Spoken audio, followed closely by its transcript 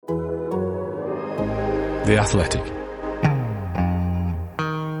The Athletic.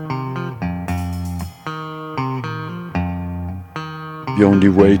 The only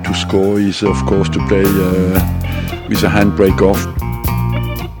way to score is, of course, to play with a handbrake off.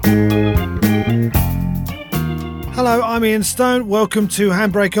 Hello, I'm Ian Stone. Welcome to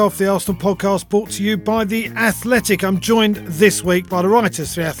Handbrake Off, the Arsenal podcast brought to you by The Athletic. I'm joined this week by the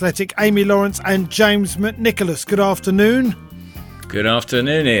writers for The Athletic, Amy Lawrence and James McNicholas. Good afternoon. Good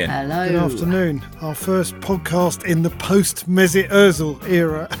afternoon, Ian. Hello. Good afternoon. Our first podcast in the post-Mesut Ozil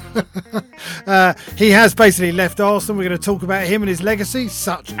era. He has basically left Arsenal. We're going to talk about him and his legacy,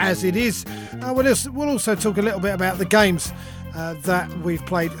 such as it is. We'll also talk a little bit about the games that we've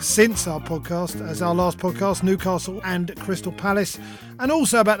played since our podcast, as our last podcast, Newcastle and Crystal Palace, and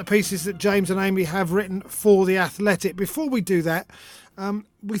also about the pieces that James and Amy have written for The Athletic. Before we do that,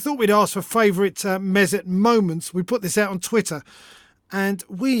 we thought we'd ask for favourite Mesut moments. We put this out on Twitter, and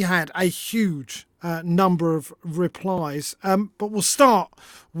we had a huge number of replies. But we'll start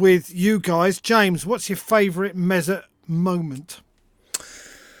with you guys. James, what's your favourite Mesut moment?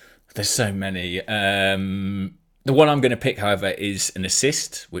 There's so many. The one I'm going to pick, however, is an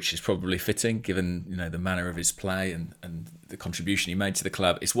assist, which is probably fitting given the manner of his play and the contribution he made to the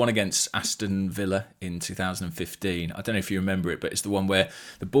club. It's one against Aston Villa in 2015. I don't know if you remember it, but it's the one where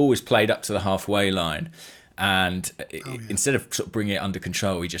the ball was played up to the halfway line. And instead of sort of bringing it under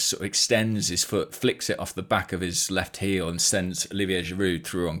control, he just sort of extends his foot, flicks it off the back of his left heel and sends Olivier Giroud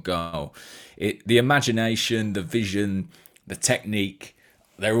through on goal. The imagination, the vision, the technique,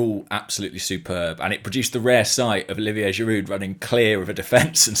 they're all absolutely superb. And it produced the rare sight of Olivier Giroud running clear of a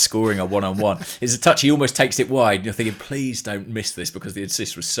defence and scoring a one-on-one. It's a touch, he almost takes it wide. And you're thinking, please don't miss this, because the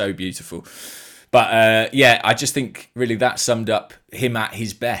assist was so beautiful. But I just think really that summed up him at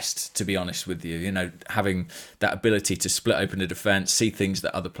his best, to be honest with you. Having that ability to split open a defence, see things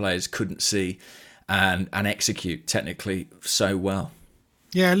that other players couldn't see, and execute technically so well.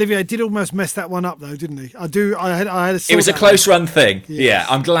 Yeah, Olivier did almost mess that one up, though, didn't he? It was a close run thing. Yes. Yeah,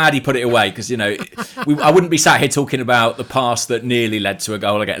 I'm glad he put it away, because I wouldn't be sat here talking about the pass that nearly led to a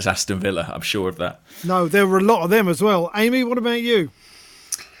goal against Aston Villa. I'm sure of that. No, there were a lot of them as well. Amy, what about you?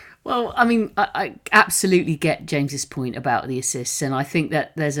 Well, I mean, I absolutely get James's point about the assists, and I think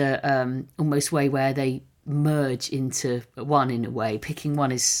that there's a almost way where they merge into one in a way. Picking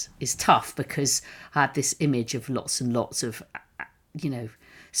one is tough, because I had this image of lots and lots of,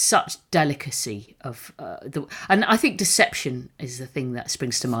 such delicacy of and I think deception is the thing that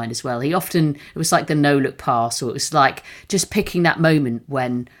springs to mind as well. It was like the no-look pass, or it was like just picking that moment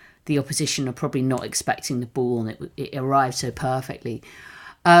when the opposition are probably not expecting the ball, and it arrived so perfectly.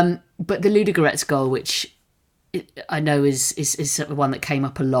 But the Ludogorets goal, which I know is one that came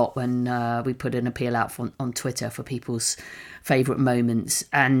up a lot when we put an appeal out on Twitter for people's favourite moments,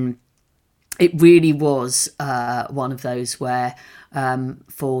 and it really was one of those where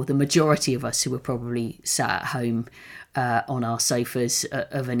for the majority of us who were probably sat at home on our sofas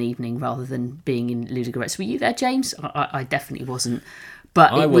of an evening rather than being in Ludogorets. Were you there, James? I definitely wasn't.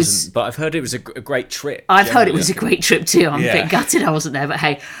 But I wasn't, but I've heard it was a great trip. I've heard it was a great trip too. I'm a bit gutted I wasn't there, but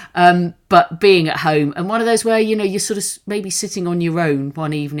hey. But being at home, and one of those where, you're sort of maybe sitting on your own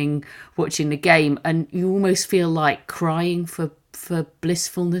one evening watching the game, and you almost feel like crying for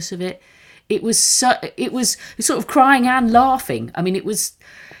blissfulness of it. It was sort of crying and laughing. I mean,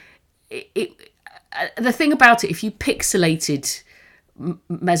 the thing about it, if you pixelated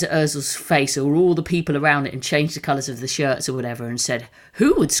Mesut Ozil's face or all the people around it and changed the colours of the shirts or whatever and said,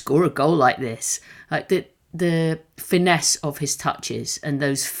 who would score a goal like this? Like the finesse of his touches and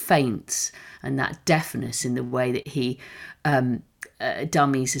those feints and that deftness in the way that he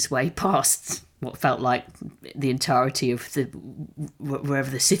dummies his way past what felt like the entirety of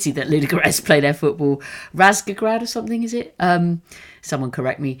wherever the city that Ludogorets play their football, Razgrad or something, is it? Someone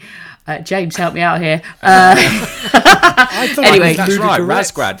correct me. James, help me out here. Anyway, that's right,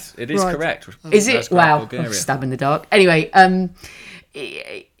 Razgrad. It is correct. Is it? Razgrad, wow, Bulgaria. Stab in the dark. Anyway,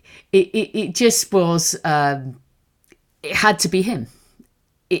 it just was. It had to be him.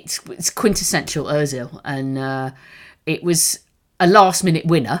 It's quintessential Ozil, and it was a last-minute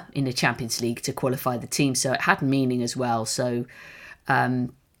winner in the Champions League to qualify the team, so it had meaning as well. So,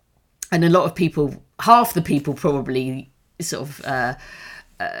 and a lot of people, half the people probably sort of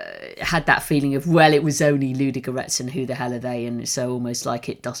had that feeling of, well, it was only Ludogorets and who the hell are they? And so almost like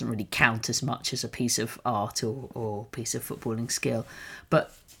it doesn't really count as much as a piece of art or piece of footballing skill.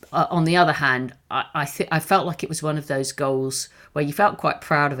 But on the other hand, I felt like it was one of those goals where you felt quite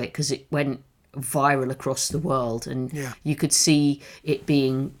proud of it because it went viral across the world, and you could see it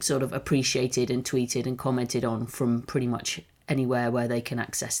being sort of appreciated and tweeted and commented on from pretty much anywhere where they can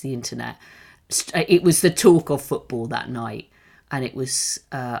access the internet. it was the talk of football that night, and it was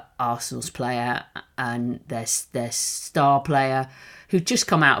Arsenal's player and their star player who'd just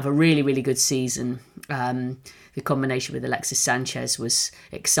come out of a really, really good season. The combination with Alexis Sanchez was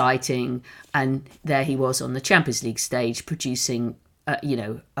exciting, and there he was on the Champions League stage producing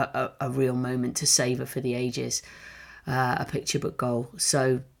a real moment to savour for the ages, a picture book goal.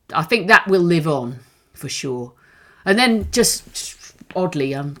 So I think that will live on for sure. And then just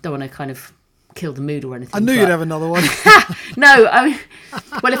oddly, I don't want to kind of kill the mood or anything. I knew you'd have another one. No, I mean,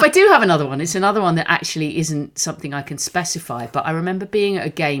 well, if I do have another one, it's another one that actually isn't something I can specify. But I remember being at a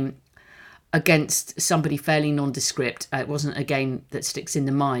game against somebody fairly nondescript. It wasn't a game that sticks in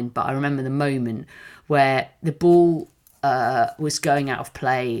the mind, but I remember the moment where the ball was going out of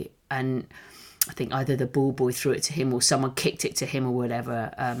play, and I think either the ball boy threw it to him or someone kicked it to him or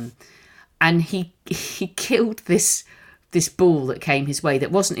whatever. And he killed this ball that came his way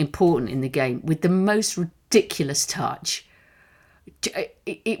that wasn't important in the game with the most ridiculous touch.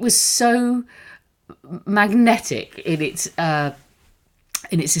 It was so magnetic in its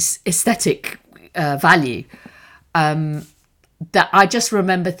aesthetic value that I just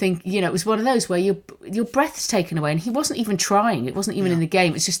remember thinking, it was one of those where your breath's taken away, and he wasn't even trying. It wasn't even in the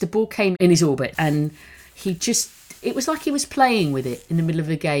game. It's just the ball came in his orbit, and it was like he was playing with it in the middle of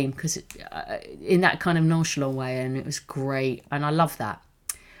the game, because in that kind of nonchalant way, and it was great, and I love that.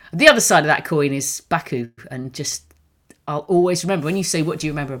 The other side of that coin is Baku, and just I'll always remember, when you say, what do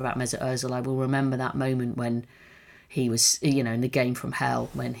you remember about Mesut Ozil, I will remember that moment when he was, in the game from hell,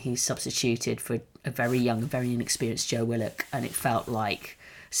 when he substituted for a very young, very inexperienced Joe Willock, and it felt like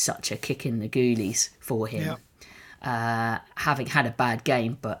such a kick in the goolies for him. Yeah. Having had a bad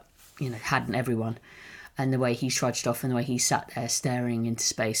game, but, hadn't everyone? And the way he trudged off and the way he sat there staring into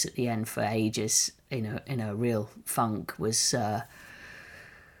space at the end for ages, in a real funk, was...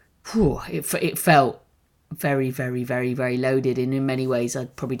 it felt very, very, very, very loaded. And in many ways,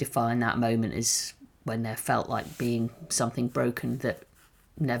 I'd probably define that moment as when there felt like being something broken that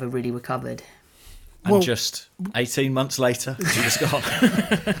never really recovered. And just 18 months later, he was gone.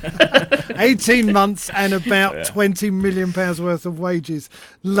 18 months and about £20 million worth of wages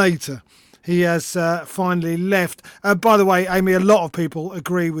later, he has finally left. By the way, Amy, a lot of people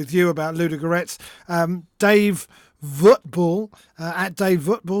agree with you about Ludogorets. Dave Voetbal, at Dave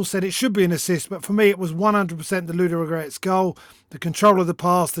Voetbal, said it should be an assist, but for me it was 100% the Ludogorets goal. The control of the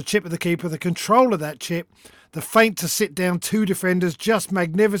pass, the chip of the keeper, the control of that chip, the feint to sit down two defenders, just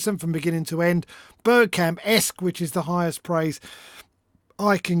magnificent from beginning to end. Bergkamp-esque, which is the highest praise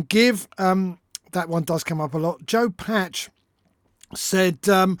I can give. That one does come up a lot. Joe Patch said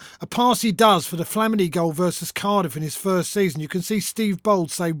a pass he does for the Flamini goal versus Cardiff in his first season. You can see Steve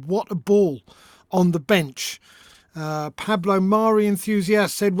Bold say, what a ball, on the bench. Pablo Mari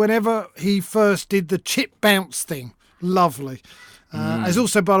enthusiast said whenever he first did the chip bounce thing, lovely. There's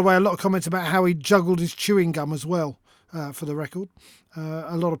also, by the way, a lot of comments about how he juggled his chewing gum as well, for the record.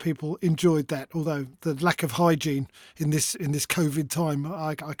 A lot of people enjoyed that, although the lack of hygiene in this COVID time,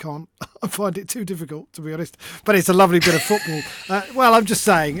 I find it too difficult, to be honest. But it's a lovely bit of football. Well, I'm just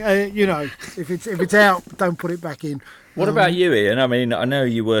saying, if it's out, don't put it back in. What about you, Ian? I mean, I know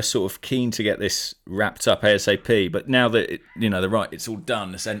you were sort of keen to get this wrapped up ASAP, but now that it's all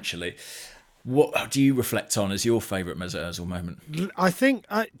done essentially. What do you reflect on as your favourite Mesut Ozil moment? I think,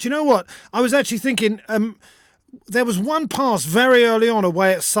 do you know what? I was actually thinking, there was one pass very early on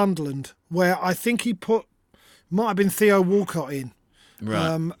away at Sunderland where I think might have been Theo Walcott in.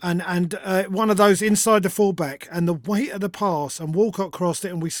 Right. And one of those inside the fullback, and the weight of the pass, and Walcott crossed it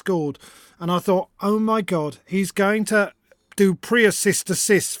and we scored. And I thought, oh my God, he's going to do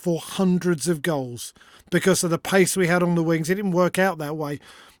assists for hundreds of goals because of the pace we had on the wings. It didn't work out that way.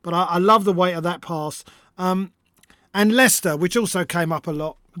 But I love the weight of that pass. And Leicester, which also came up a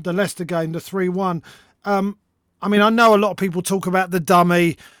lot, the Leicester game, the 3-1. I mean, I know a lot of people talk about the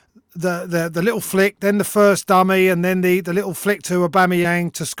dummy, the little flick, then the first dummy, and then the little flick to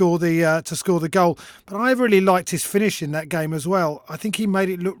Aubameyang to score the goal. But I really liked his finish in that game as well. I think he made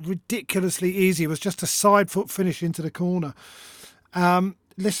it look ridiculously easy. It was just a side foot finish into the corner.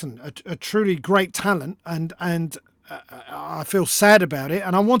 Listen, a truly great talent, and I feel sad about it.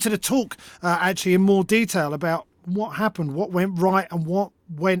 And I wanted to talk actually in more detail about what happened, what went right and what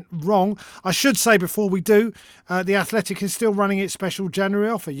went wrong. I should say before we do, The Athletic is still running its special January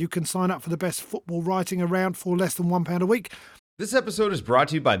offer. You can sign up for the best football writing around for less than £1 a week. This episode is brought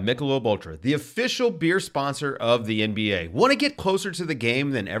to you by Michelob Ultra, the official beer sponsor of the NBA. Want to get closer to the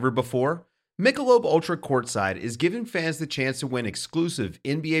game than ever before? Michelob Ultra Courtside is giving fans the chance to win exclusive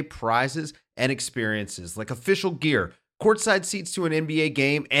NBA prizes and experiences like official gear, courtside seats to an NBA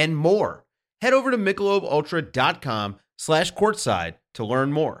game, and more. Head over to michelobultra.com/courtside to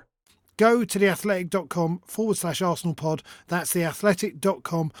learn more. Go to theathletic.com/Arsenal pod. That's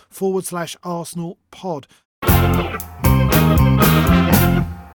theathletic.com/Arsenal pod.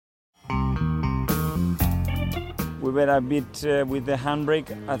 We were a bit with the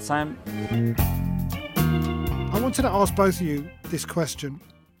handbrake at time. I wanted to ask both of you this question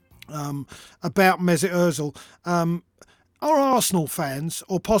about Mesut Ozil. Are Arsenal fans,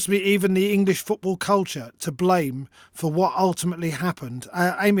 or possibly even the English football culture, to blame for what ultimately happened?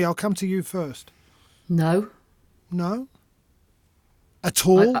 Amy, I'll come to you first. No. No? At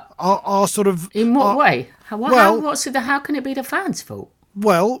all? Are sort of... In what way? How can it be the fans' fault?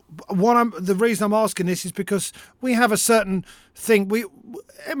 Well, the reason I'm asking this is because we have a certain thing. Mesut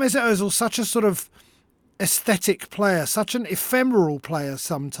Ozil, such a sort of aesthetic player, such an ephemeral player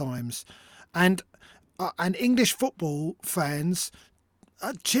sometimes, and English football fans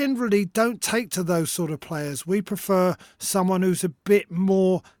generally don't take to those sort of players. We prefer someone who's a bit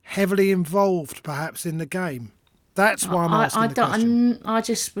more heavily involved, perhaps, in the game. That's why I'm asking the question. I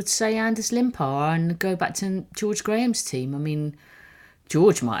just would say Anders Limpar and go back to George Graham's team. I mean,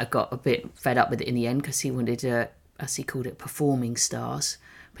 George might have got a bit fed up with it in the end because he wanted, as he called it, performing stars,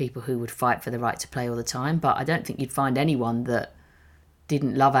 people who would fight for the right to play all the time. But I don't think you'd find anyone that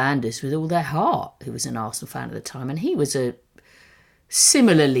didn't love Anders with all their heart who was an Arsenal fan at the time. And he was a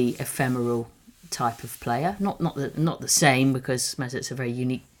similarly ephemeral type of player. Not the same, because Mesut's a very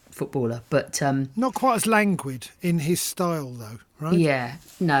unique footballer, but not quite as languid in his style, though, right? Yeah,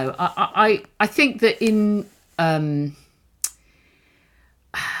 no, I think that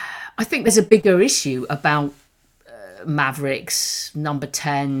I think there's a bigger issue about Mavericks, number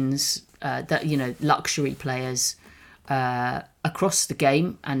 10s, that luxury players across the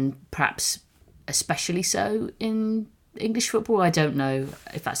game, and perhaps especially so in English football. I don't know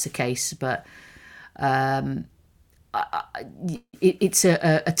if that's the case, but it's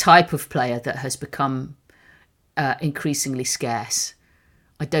a type of player that has become increasingly scarce.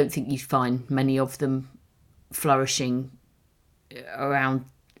 I don't think you find many of them flourishing around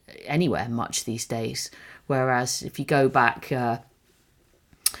anywhere much these days. Whereas if you go back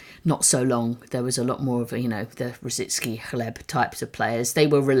not so long, there was a lot more of the Rosicky, Hleb types of players. They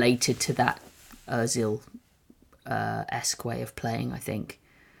were related to that Ozil-esque way of playing, I think.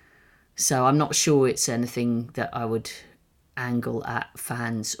 So I'm not sure it's anything that I would angle at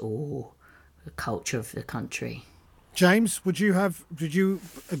fans or the culture of the country. James, did you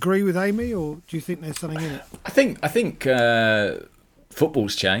agree with Amy, or do you think there's something in it? I think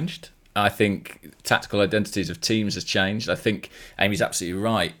football's changed. I think tactical identities of teams has changed. I think Amy's absolutely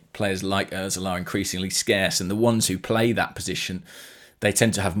right. Players like Ozil are increasingly scarce, and the ones who play that position, they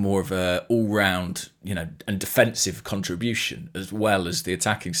tend to have more of a all-round, and defensive contribution as well as the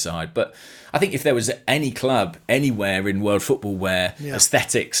attacking side. But I think if there was any club anywhere in world football where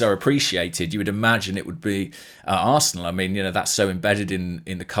aesthetics are appreciated, you would imagine it would be Arsenal. I mean, that's so embedded in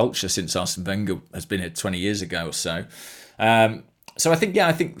the culture since Arsene Wenger has been here 20 years ago or so. So I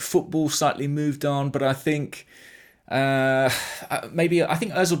think football slightly moved on, but I think Ozil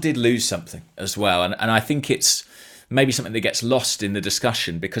did lose something as well, and I think it's maybe something that gets lost in the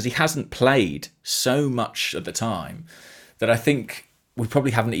discussion because he hasn't played so much at the time that I think we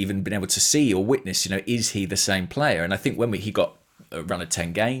probably haven't even been able to see or witness, is he the same player? And I think when he got a run of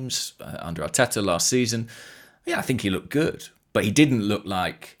 10 games under Arteta last season, I think he looked good, but he didn't look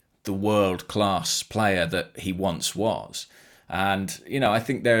like the world-class player that he once was. And, I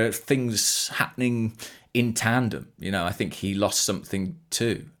think there are things happening in tandem. I think he lost something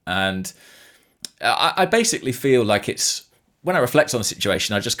too. And I basically feel like when I reflect on the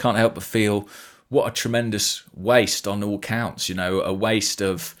situation, I just can't help but feel what a tremendous waste on all counts, a waste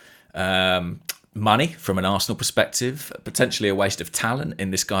of money from an Arsenal perspective, potentially a waste of talent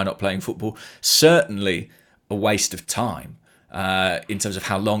in this guy not playing football, certainly a waste of time. In terms of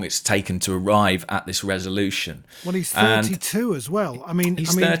how long it's taken to arrive at this resolution. Well, he's 32 as well.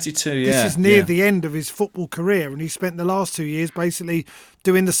 He's 32, This is near the end of his football career, and he spent the last 2 years basically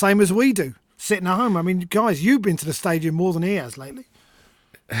doing the same as we do, sitting at home. Guys, you've been to the stadium more than he has lately.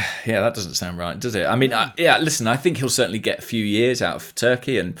 Yeah, that doesn't sound right, does it? Listen, I think he'll certainly get a few years out of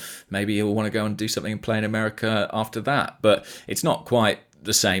Turkey, and maybe he'll want to go and do something and play in America after that. But it's not quite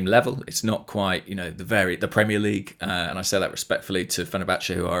the same level. It's not quite, the Premier League, and I say that respectfully to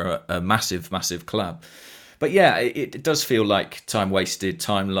Fenerbahce, who are a massive, massive club. But yeah, it does feel like time wasted,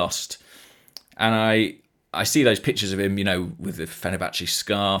 time lost. And I see those pictures of him, with the Fenerbahce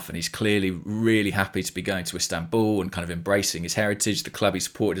scarf, and he's clearly really happy to be going to Istanbul and kind of embracing his heritage, the club he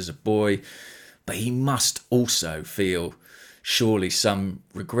supported as a boy. But he must also feel surely some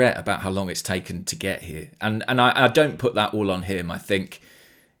regret about how long it's taken to get here. And I don't put that all on him. I think,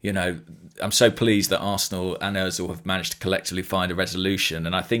 I'm so pleased that Arsenal and Ozil have managed to collectively find a resolution.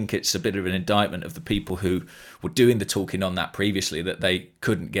 And I think it's a bit of an indictment of the people who were doing the talking on that previously, that they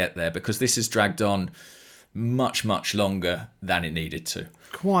couldn't get there, because this has dragged on much, much longer than it needed to.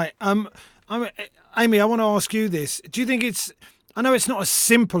 Quite. Amy, I want to ask you this. Do you think I know it's not as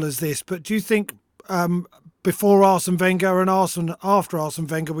simple as this, but do you think before Arsene Wenger and after Arsene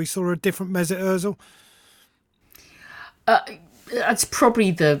Wenger, we saw a different Mesut Ozil? That's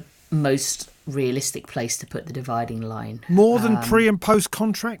probably the most realistic place to put the dividing line. More than pre and post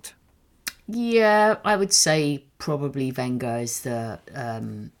contract? Yeah, I would say probably Wenger is the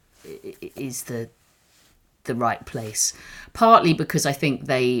right place. Partly because I think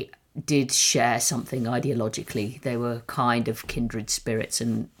they did share something ideologically. They were kind of kindred spirits,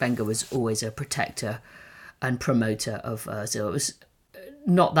 and Wenger was always a protector and promoter of Ozil. It was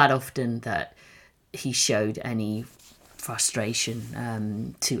not that often that he showed any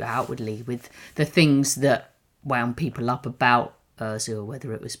frustration too outwardly with the things that wound people up about Ozil,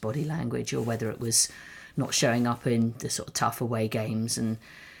 whether it was body language or whether it was not showing up in the sort of tough away games, and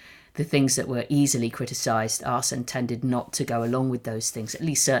the things that were easily criticised. Arsene tended not to go along with those things, at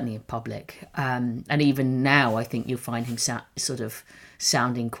least certainly in public. And even now, I think you'll find him sort of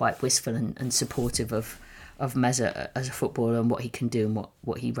sounding quite wistful and supportive of Mesut as a footballer and what he can do and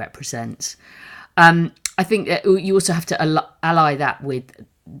what he represents. I think that you also have to ally that with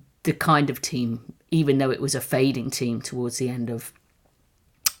the kind of team, even though it was a fading team towards the end of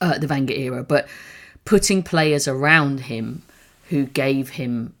the Wenger era, but putting players around him who gave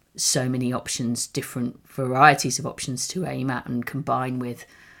him so many options, different varieties of options to aim at and combine with,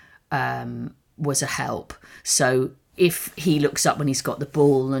 was a help. So if he looks up when he's got the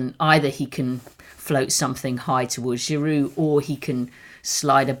ball, and either he can float something high towards Giroud, or he can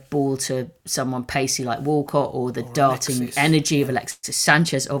slide a ball to someone pacey like Walcott, or darting Alexis. energy of Alexis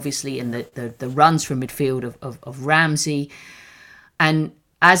Sanchez, obviously, and the runs from midfield of Ramsey. And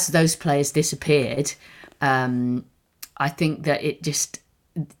as those players disappeared, I think that it just,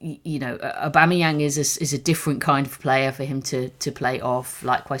 Aubameyang is a different kind of player for him to play off,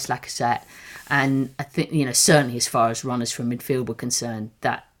 likewise Lacazette. And I think, certainly as far as runners from midfield were concerned,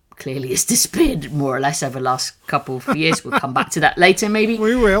 that clearly has disappeared more or less over the last couple of years. We'll come back to that later, maybe.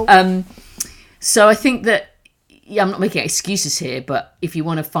 We will. So I think that, I'm not making excuses here, but if you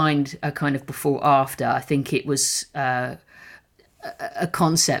want to find a kind of before-after, I think it was a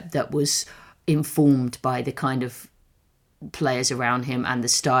concept that was informed by the kind of players around him and the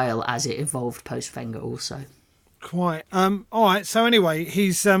style as it evolved post-Wenger also. Quite. All right. So anyway,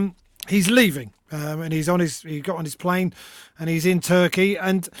 he's leaving, and he got on his plane, and he's in Turkey,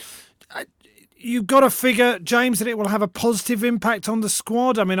 and you've got to figure, James, that it will have a positive impact on the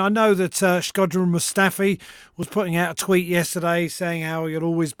squad. I mean, I know that Shkodran Mustafi was putting out a tweet yesterday saying how you'll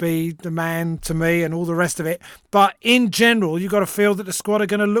always be the man to me and all the rest of it. But in general, you've got to feel that the squad are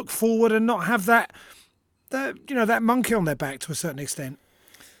going to look forward and not have that monkey on their back to a certain extent.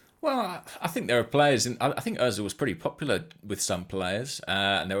 Well, I think there are players, and I think Ozil was pretty popular with some players,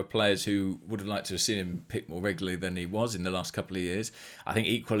 and there were players who would have liked to have seen him pick more regularly than he was in the last couple of years. I think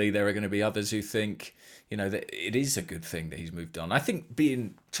equally there are going to be others who think, that it is a good thing that he's moved on. I think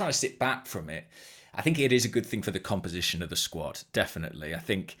trying to sit back from it, I think it is a good thing for the composition of the squad, definitely. I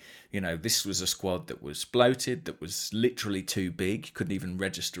think, this was a squad that was bloated, that was literally too big. You couldn't even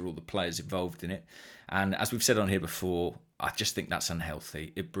register all the players involved in it. And as we've said on here before, I just think that's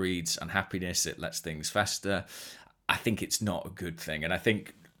unhealthy. It breeds unhappiness. It lets things fester. I think it's not a good thing. And I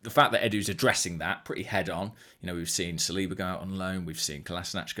think the fact that Edu's addressing that pretty head on, we've seen Saliba go out on loan. We've seen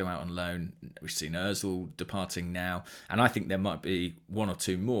Kolasinac go out on loan. We've seen Ozil departing now. And I think there might be one or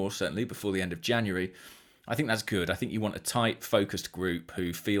two more, certainly, before the end of January. I think that's good. I think you want a tight, focused group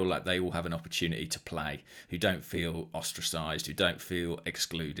who feel like they all have an opportunity to play, who don't feel ostracised, who don't feel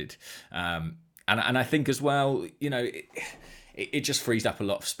excluded. And I think as well, it just frees up a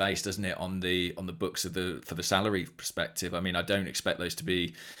lot of space, doesn't it, on the books for the salary perspective. I mean, I don't expect those to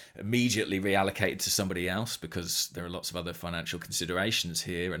be immediately reallocated to somebody else, because there are lots of other financial considerations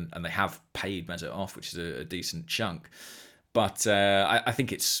here, and they have paid Mesut off, which is a decent chunk. But I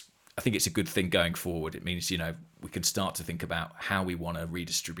think it's a good thing going forward. It means we can start to think about how we want to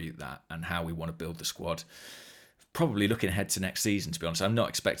redistribute that and how we want to build the squad. Probably looking ahead to next season, to be honest. I'm not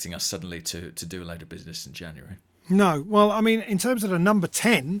expecting us suddenly to do a load of business in January. No. Well, I mean, in terms of the number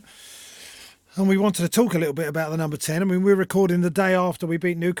 10, and we wanted to talk a little bit about the number 10. I mean, we're recording the day after we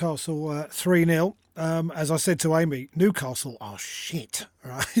beat Newcastle 3-0. As I said to Amy, Newcastle are shit,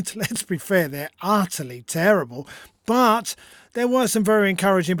 right? Let's be fair, they're utterly terrible. But there were some very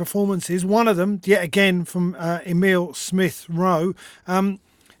encouraging performances. One of them, yet again, from Emile Smith-Rowe.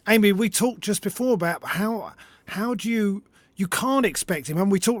 Amy, we talked just before about how do you can't expect him,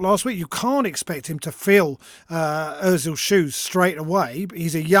 and we talked last week, you can't expect him to fill Ozil's shoes straight away.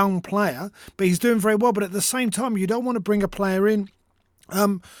 He's a young player, but he's doing very well. But at the same time, you don't want to bring a player in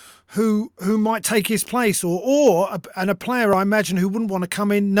who might take his place, or a player, I imagine, who wouldn't want to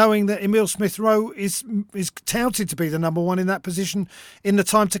come in knowing that Emile Smith-Rowe is touted to be the number one in that position in the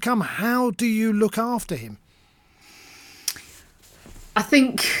time to come. How do you look after him? I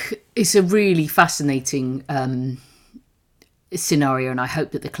think it's a really fascinating scenario, and I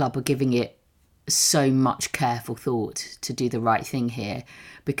hope that the club are giving it so much careful thought to do the right thing here,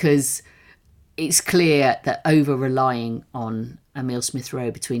 because it's clear that over-relying on Emile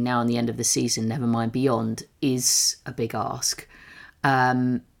Smith-Rowe between now and the end of the season, never mind beyond, is a big ask.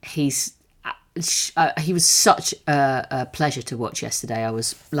 He was such a pleasure to watch yesterday. I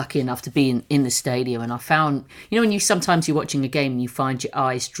was lucky enough to be in the stadium, and I found, when sometimes you're watching a game and you find your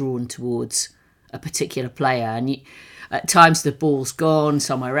eyes drawn towards a particular player, and at times the ball's gone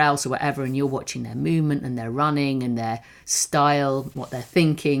somewhere else or whatever, and you're watching their movement and their running and their style, what they're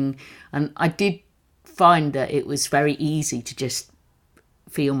thinking. And I did find that it was very easy to just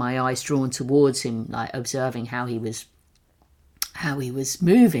feel my eyes drawn towards him, like observing how he was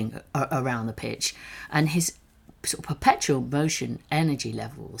moving around the pitch, and his sort of perpetual motion, energy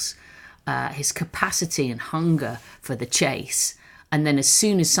levels, his capacity and hunger for the chase. And then as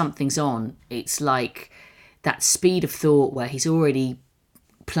soon as something's on, it's like that speed of thought where he's already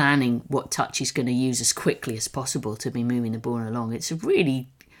planning what touch he's going to use as quickly as possible to be moving the ball along. It's really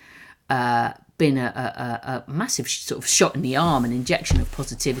been a massive sort of shot in the arm, an injection of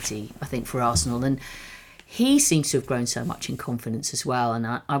positivity, I think, for Arsenal. And he seems to have grown so much in confidence as well.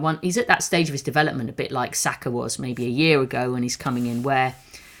 And he's at that stage of his development, a bit like Saka was maybe a year ago when he's coming in, where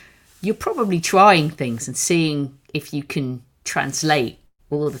you're probably trying things and seeing if you can translate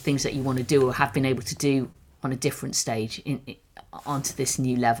all of the things that you want to do or have been able to do on a different stage onto this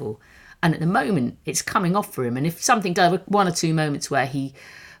new level. And at the moment, it's coming off for him. And if something does, one or two moments where he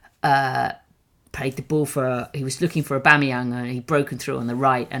played the ball he was looking for Aubameyang, and he'd broken through on the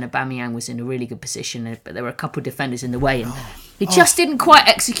right, and Aubameyang was in a really good position, but there were a couple of defenders in the way, and he just didn't quite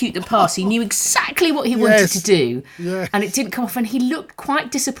execute the pass. He knew exactly what he wanted to do, and it didn't come off, and he looked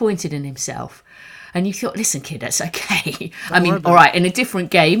quite disappointed in himself. And you thought, listen, kid, that's okay. I mean, all right, in a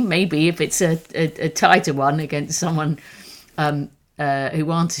different game, maybe if it's a tighter one against someone who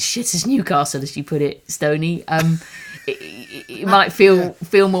aren't as shit as Newcastle, as you put it, Stoney, it might feel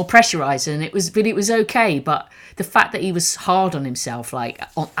more pressurised, and it was okay. But the fact that he was hard on himself, at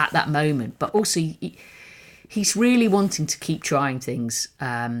that moment, but also he's really wanting to keep trying things,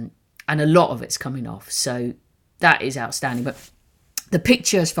 and a lot of it's coming off. So that is outstanding. But the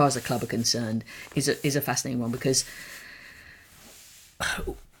picture, as far as the club are concerned, is a fascinating one, because,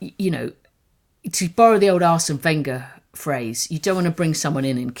 to borrow the old Arsene Wenger phrase, you don't want to bring someone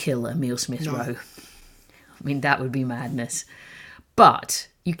in and kill Emile Smith-Rowe. No. I mean, that would be madness. But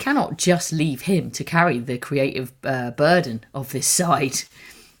you cannot just leave him to carry the creative burden of this side.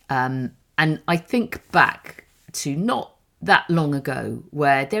 And I think back to not that long ago,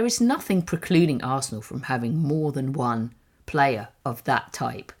 where there is nothing precluding Arsenal from having more than one player of that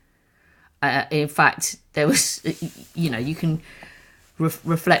type. In fact, there was, you can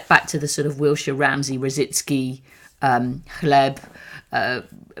reflect back to the sort of Wilshere, Ramsey, Rosicky, Hleb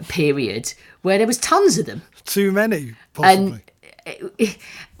period, where there was tons of them. Too many, possibly. And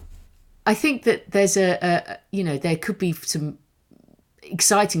I think that there's there could be some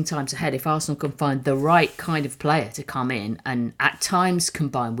exciting times ahead if Arsenal can find the right kind of player to come in and at times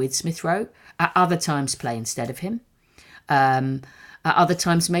combine with Smith-Rowe, at other times play instead of him. At other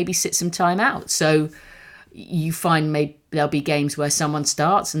times, maybe sit some time out. So you find maybe there'll be games where someone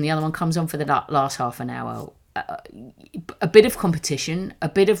starts and the other one comes on for the last half an hour. A bit of competition, a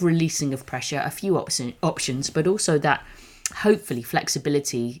bit of releasing of pressure, a few options, but also that hopefully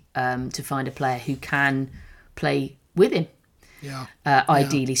flexibility to find a player who can play with him.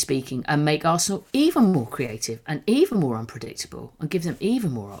 Ideally speaking, and make Arsenal even more creative and even more unpredictable and give them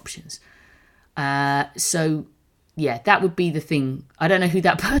even more options. So that would be the thing. I don't know who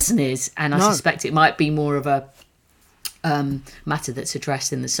that person is, and I suspect it might be more of a matter that's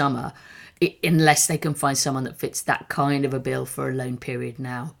addressed in the summer, unless they can find someone that fits that kind of a bill for a loan period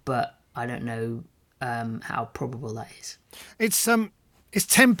now. But I don't know how probable that is. It's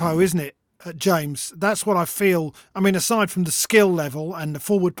tempo, isn't it, James? That's what I feel. I mean, aside from the skill level and the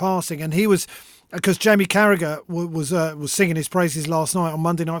forward passing, and he was, because Jamie Carragher was singing his praises last night on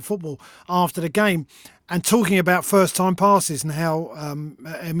Monday Night Football after the game, And talking about first-time passes and how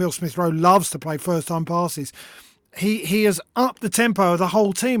Emile Smith-Rowe loves to play first-time passes, he has upped the tempo of the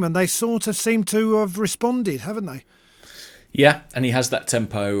whole team, and they sort of seem to have responded, haven't they? Yeah, and he has that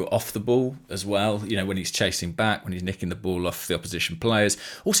tempo off the ball as well, you know, when he's chasing back, when he's nicking the ball off the opposition players.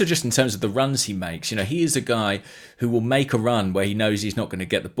 Also, just in terms of the runs he makes, you know, he is a guy who will make a run where he knows he's not going to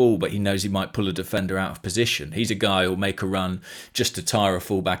get the ball, but he knows he might pull a defender out of position. He's a guy who will make a run just to tire a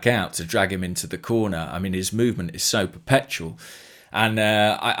fullback out, to drag him into the corner. I mean, his movement is so perpetual. And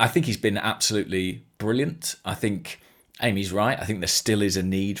I think he's been absolutely brilliant. I think Amy's right. I think there still is a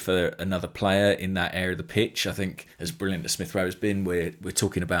need for another player in that area of the pitch. I think as brilliant as Smith Rowe has been, we're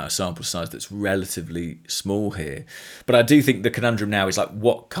talking about a sample size that's relatively small here. But I do think the conundrum now is like,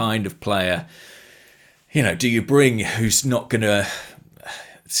 what kind of player, you know, do you bring who's not going to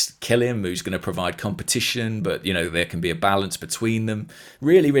kill him, who's going to provide competition, but, you know, there can be a balance between them.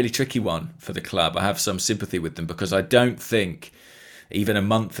 Really, really tricky one for the club. I have some sympathy with them because I don't think even a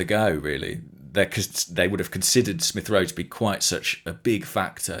month ago, really, they would have considered Smith Rowe to be quite such a big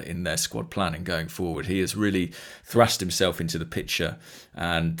factor in their squad planning going forward. He has really thrust himself into the picture,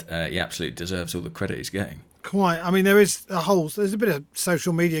 and he absolutely deserves all the credit he's getting. Quite. I mean, there's a bit of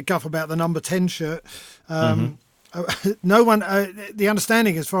social media guff about the number 10 shirt. No one, the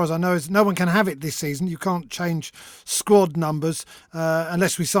understanding as far as I know is no one can have it this season. You can't change squad numbers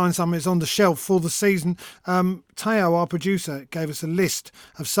unless we sign something that's on the shelf for the season. Teo, our producer, gave us a list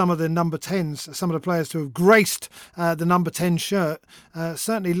of some of the number 10s, some of the players who have graced the number 10 shirt.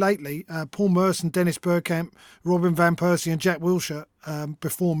 Certainly lately, Paul Merson, Dennis Bergkamp, Robin van Persie and Jack Wilshere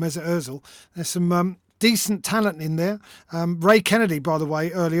before Mesut Ozil. There's some decent talent in there. Ray Kennedy, by the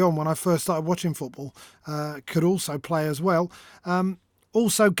way, early on when I first started watching football, could also play as well.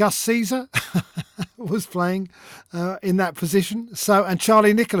 Also, Gus Caesar was playing in that position. And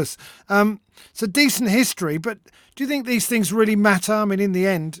Charlie Nicholas. It's a decent history, but do you think these things really matter? I mean, in the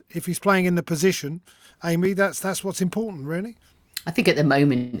end, if he's playing in the position, Amy, that's what's important, really. I think at the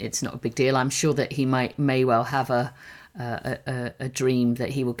moment it's not a big deal. I'm sure that he may well have a dream that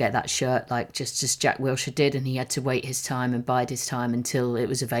he will get that shirt, like just as Jack Wilshere did, and he had to wait his time and bide his time until it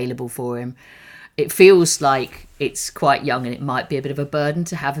was available for him. It feels like it's quite young and it might be a bit of a burden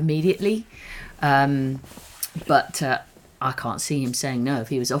to have immediately, but I can't see him saying no if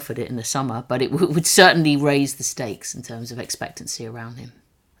he was offered it in the summer, but it would certainly raise the stakes in terms of expectancy around him.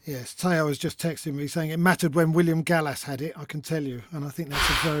 Yes, Teo has just texted me saying it mattered when William Gallas had it, I can tell you. And I think that's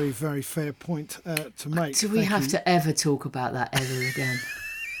a very, very fair point to make. Do we have to ever talk about that ever again?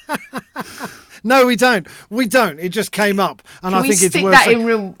 No, we don't. We don't. It just came up. And I think it's worth that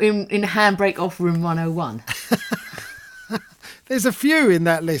in Handbrake Off Room 101? There's a few in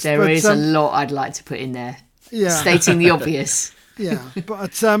that list. There is a lot I'd like to put in there. Yeah. Stating the obvious. Yeah,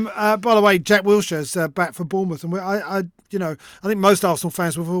 but by the way, Jack Wilshere's back for Bournemouth, and I think most Arsenal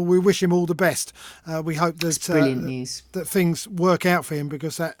fans we wish him all the best. We hope that brilliant news, that things work out for him,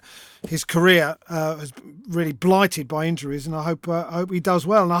 because his career has really blighted by injuries, and I hope he does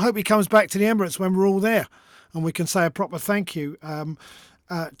well, and I hope he comes back to the Emirates when we're all there, and we can say a proper thank you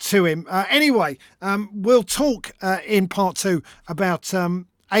to him. Anyway, we'll talk in part 2 about.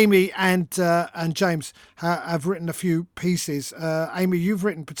 Amy and James have written a few pieces. Amy, you've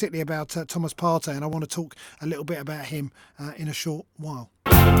written particularly about Thomas Partey, and I want to talk a little bit about him in a short while.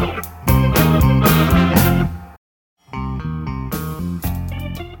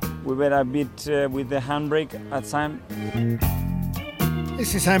 We were a bit with the handbrake at time.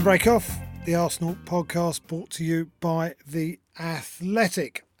 This is Handbrake Off, the Arsenal podcast brought to you by The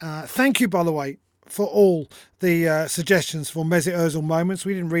Athletic. Thank you, by the way, for all the suggestions for Mesut Ozil moments.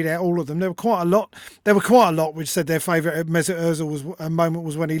 We didn't read out all of them. There were quite a lot. which said their favourite Mesut Ozil moment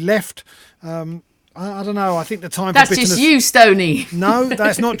was when he left. I don't know. I think the time that's for bitterness... just you, Stoney. No,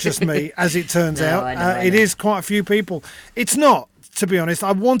 that's not just me, as it turns out. I know. It is quite a few people. It's not, to be honest.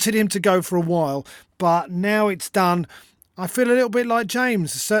 I wanted him to go for a while, but now it's done. I feel a little bit like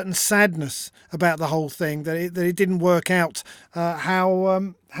James, a certain sadness about the whole thing, that it didn't work out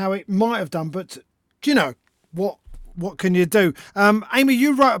how it might have done. But do you know what can you do? Amy,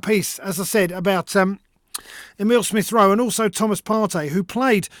 you wrote a piece, as I said, about Emile Smith-Rowe and also Thomas Partey, who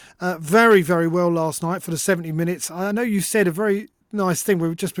played very, very well last night for the 70 minutes. I know you said a very nice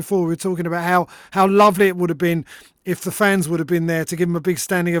thing just before we were talking about how lovely it would have been if the fans would have been there to give him a big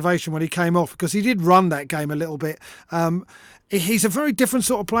standing ovation when he came off, because he did run that game a little bit. He's a very different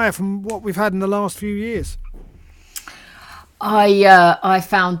sort of player from what we've had in the last few years. I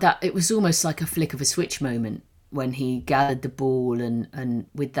found that it was almost like a flick of a switch moment when he gathered the ball and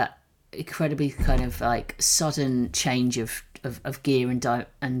with that incredibly kind of like sudden change of of gear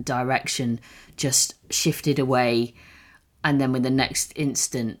and direction just shifted away, and then with the next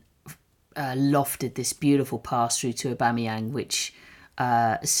instant lofted this beautiful pass through to Aubameyang, which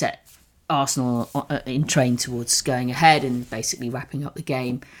set Arsenal in train towards going ahead and basically wrapping up the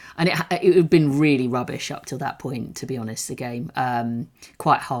game. And it had been really rubbish up till that point, to be honest, the game.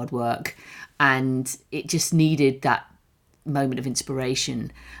 Quite hard work. And it just needed that moment of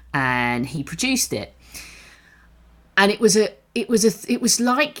inspiration, and he produced it. And it was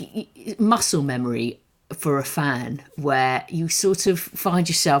like muscle memory for a fan, where you sort of find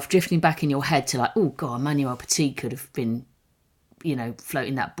yourself drifting back in your head to like, oh God, Emmanuel Petit could have been,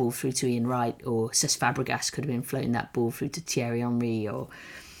 floating that ball through to Ian Wright, or Cesc Fabregas could have been floating that ball through to Thierry Henry, or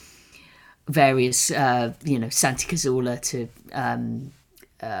various, Santi Cazorla to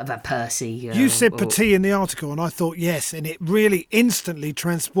Van Persie. You said Petit in the article, and I thought yes, and it really instantly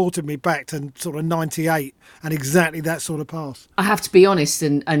transported me back to sort of 98 and exactly that sort of pass. I have to be honest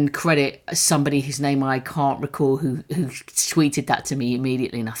and credit somebody whose name I can't recall who tweeted that to me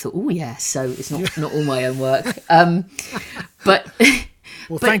immediately, and I thought, oh yeah, so it's not all my own work. But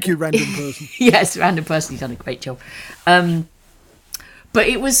thank you, random person. Yes, random person, you've done a great job. But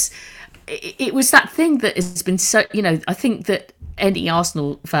it was that thing that has been so, I think that any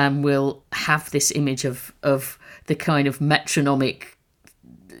Arsenal fan will have this image of the kind of metronomic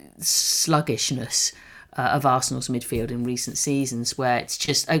sluggishness of Arsenal's midfield in recent seasons, where it's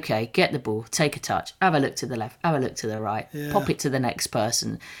just, okay, get the ball, take a touch, have a look to the left, have a look to the right, pop it to the next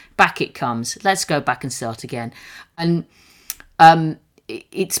person, back it comes, let's go back and start again. And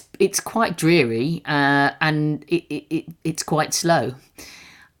it's quite dreary, and it's quite slow.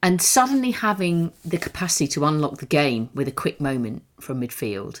 And suddenly having the capacity to unlock the game with a quick moment from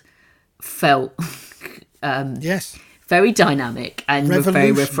midfield felt very dynamic and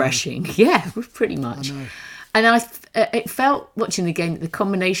very refreshing. Yeah, pretty much. And it felt, watching the game, the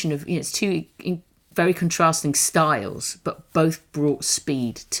combination of, it's two very contrasting styles, but both brought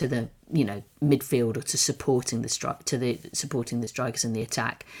speed to the midfield, or to supporting the strikers in the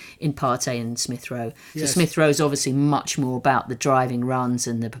attack in Partey and Smith Rowe. Yes. So Smith Rowe is obviously much more about the driving runs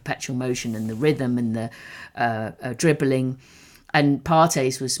and the perpetual motion and the rhythm and the dribbling, and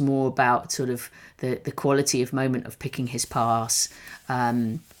Partey's was more about sort of the quality of moment of picking his pass.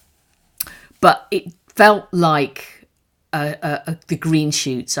 But it felt like the green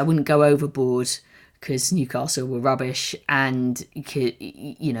shoots. I wouldn't go overboard, because Newcastle were rubbish, and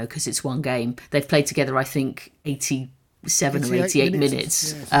because it's one game. They've played together, I think, 87 or 88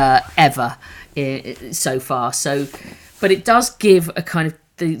 minutes ever so far. So, but it does give a kind of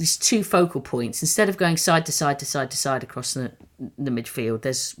these two focal points. Instead of going side to side to side to side across the midfield,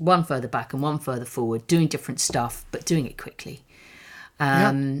 there's one further back and one further forward, doing different stuff, but doing it quickly.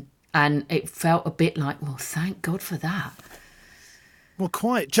 And it felt a bit like, well, thank God for that. Well,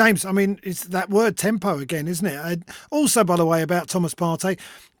 quite. James, I mean, it's that word tempo again, isn't it? Also, by the way, about Thomas Partey,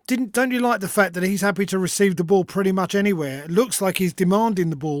 don't you like the fact that he's happy to receive the ball pretty much anywhere? It looks like he's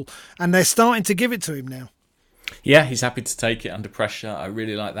demanding the ball, and they're starting to give it to him now. Yeah, he's happy to take it under pressure. I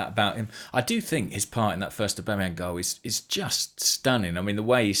really like that about him. I do think his part in that first Aubameyang goal is just stunning. I mean, the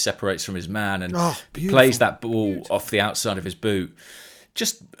way he separates from his man and plays that ball off the outside of his boot,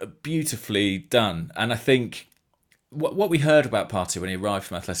 just beautifully done. And I think what we heard about Partey when he arrived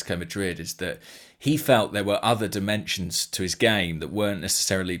from Atletico Madrid is that he felt there were other dimensions to his game that weren't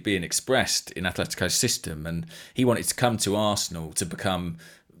necessarily being expressed in Atletico's system, and he wanted to come to Arsenal to become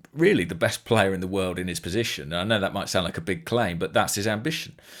really the best player in the world in his position. And I know that might sound like a big claim, but that's his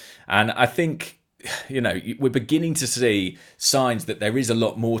ambition. And I think, we're beginning to see signs that there is a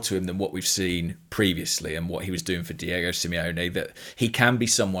lot more to him than what we've seen previously and what he was doing for Diego Simeone, that he can be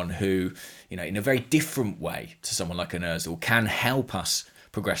someone who, in a very different way to someone like an Ozil, can help us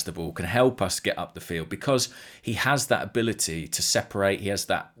progress the ball, can help us get up the field, because he has that ability to separate, he has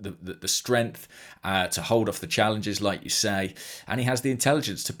that the strength to hold off the challenges, like you say, and he has the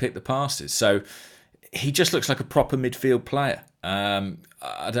intelligence to pick the passes. So he just looks like a proper midfield player.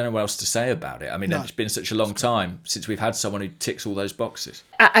 I don't know what else to say about it. I mean, It's been such a long time since we've had someone who ticks all those boxes.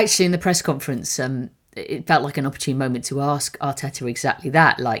 Actually, in the press conference, it felt like an opportune moment to ask Arteta exactly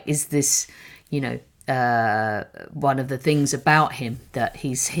that. Like, is this, one of the things about him, that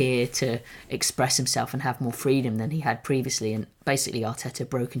he's here to express himself and have more freedom than he had previously? And basically Arteta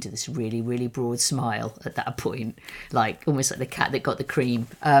broke into this really, really broad smile at that point, like almost like the cat that got the cream.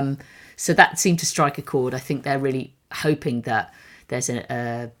 So that seemed to strike a chord. I think they're really hoping that there's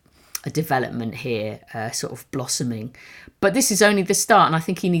a development here, sort of blossoming. But this is only the start, and I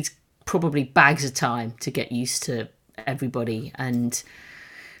think he needs probably bags of time to get used to everybody. And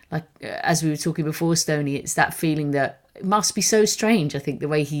like as we were talking before, Stoney, it's that feeling that it must be so strange. I think the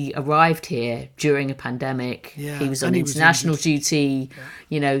way he arrived here during a pandemic, he was on international duty. Yeah.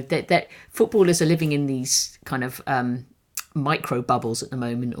 You know, that footballers are living in these kind of micro bubbles at the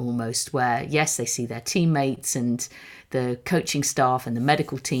moment, almost, where yes, they see their teammates and the coaching staff and the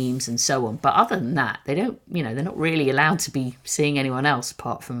medical teams and so on, but other than that, they don't, you know, they're not really allowed to be seeing anyone else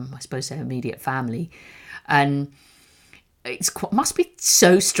apart from, I suppose, their immediate family. And must be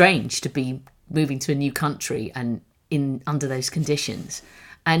so strange to be moving to a new country and under those conditions,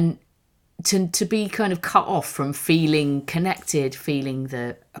 and to be kind of cut off from feeling connected, feeling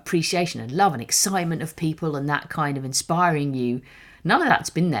the appreciation and love and excitement of people and that kind of inspiring you. None of that's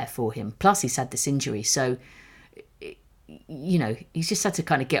been there for him. Plus he's had this injury. So, you know, he's just had to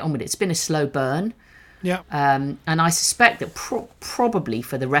kind of get on with it. It's been a slow burn. Yeah. And I suspect that probably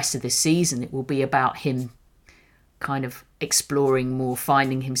for the rest of this season, it will be about him kind of exploring more,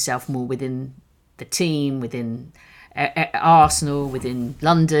 finding himself more within the team, within Arsenal, within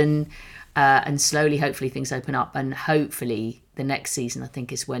London, and slowly, hopefully, things open up. And hopefully the next season, I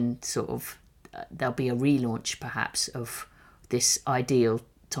think, is when sort of there'll be a relaunch, perhaps, of this ideal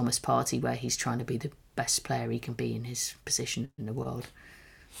Thomas Partey, where he's trying to be the best player he can be in his position in the world.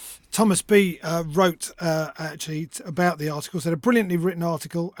 Thomas B wrote actually about the article, said a brilliantly written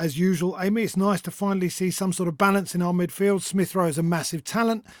article as usual. Amy, it's nice to finally see some sort of balance in our midfield. Smith Rowe is a massive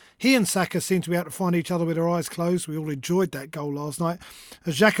talent. He and Saka seem to be able to find each other with their eyes closed. We all enjoyed that goal last night.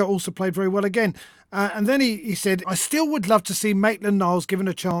 Xhaka also played very well again. And then he said, I still would love to see Maitland-Niles given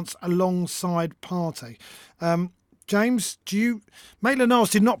a chance alongside Partey. James,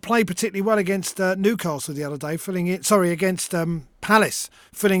 Maitland-Niles did not play particularly well against Newcastle the other day, against Palace,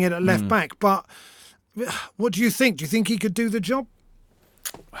 filling in at left back. But what do you think? Do you think he could do the job?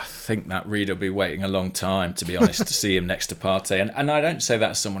 I think that reader will be waiting a long time, to be honest, to see him next to Partey. And I don't say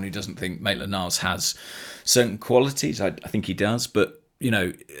that as someone who doesn't think Maitland-Niles has certain qualities. I think he does. But, you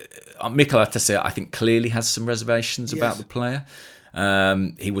know, Mikel Arteta, I think, clearly has some reservations about the player.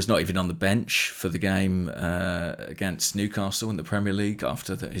 He was not even on the bench for the game against Newcastle in the Premier League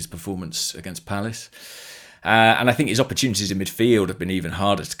after his performance against Palace. And I think his opportunities in midfield have been even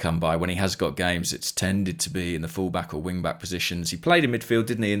harder to come by. When he has got games, it's tended to be in the fullback or wing-back positions. He played in midfield,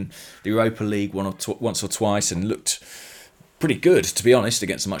 didn't he, in the Europa League once or twice, and looked pretty good, to be honest,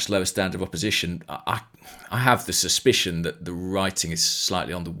 against a much lower standard of opposition. I have the suspicion that the writing is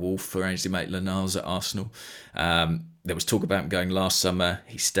slightly on the wall for Ainsley Maitland-Niles at Arsenal. There was talk about him going last summer.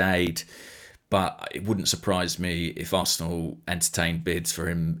 He stayed. But it wouldn't surprise me if Arsenal entertained bids for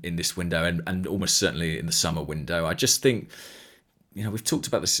him in this window and almost certainly in the summer window. I just think, you know, we've talked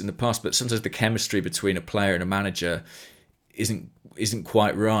about this in the past, but sometimes the chemistry between a player and a manager isn't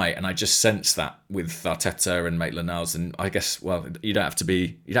quite right. And I just sense that with Arteta and Maitland-Niles. And I guess, well, you'd have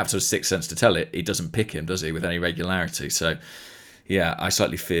to have a sixth sense to tell it. He doesn't pick him, does he, with any regularity? So, yeah, I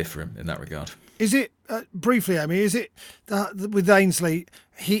slightly fear for him in that regard. Is it, briefly, Amy, is it with Ainsley,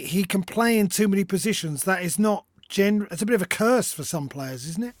 he can play in too many positions? That is not it's a bit of a curse for some players,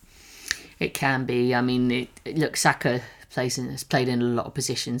 isn't it? It can be. I mean, look, Saka has played in a lot of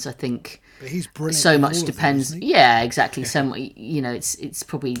positions. I think but he's brilliant. So much depends. Them, yeah, exactly. So, you know, it's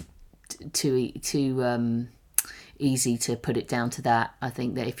probably too easy to put it down to that. I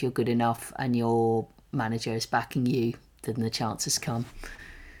think that if you're good enough and your manager is backing you, then the chances come.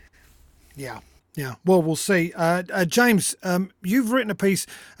 Yeah, well, we'll see. James, you've written a piece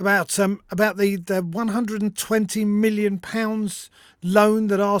about the £120 million loan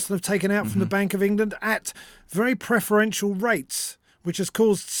that Arsenal have taken out from the Bank of England at very preferential rates, which has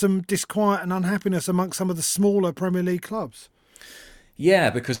caused some disquiet and unhappiness amongst some of the smaller Premier League clubs. Yeah,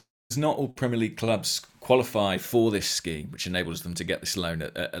 because not all Premier League clubs qualify for this scheme, which enables them to get this loan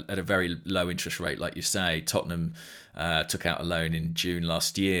at a very low interest rate, like you say. Tottenham took out a loan in June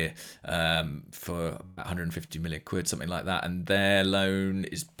last year for 150 million quid, something like that, and their loan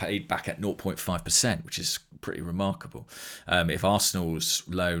is paid back at 0.5%, which is pretty remarkable. If Arsenal's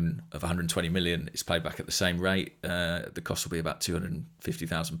loan of 120 million is paid back at the same rate, the cost will be about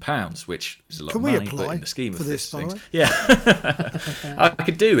 £250,000, which is a lot of money. But in the scheme of this things, yeah, I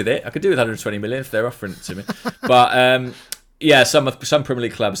could do with it. I could do with 120 million if they're offering it to me, but. Yeah, some Premier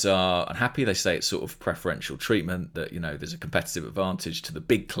League clubs are unhappy. They say it's sort of preferential treatment, that, you know, there's a competitive advantage to the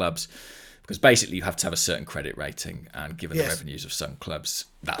big clubs because basically you have to have a certain credit rating, and given the revenues of some clubs,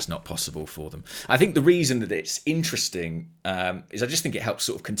 that's not possible for them. I think the reason that it's interesting is I just think it helps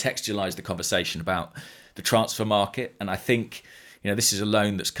sort of contextualise the conversation about the transfer market. And I think, you know, this is a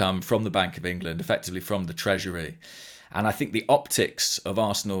loan that's come from the Bank of England, effectively from the Treasury. And I think the optics of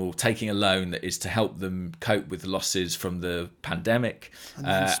Arsenal taking a loan that is to help them cope with the losses from the pandemic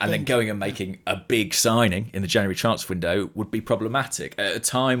and then going and making a big signing in the January transfer window would be problematic at a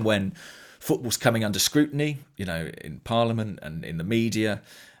time when football's coming under scrutiny, in Parliament and in the media.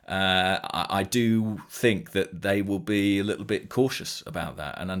 I do think that they will be a little bit cautious about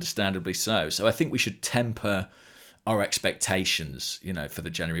that, and understandably so. So I think we should temper our expectations, for the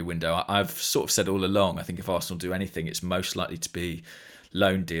January window. I've sort of said all along, I think if Arsenal do anything, it's most likely to be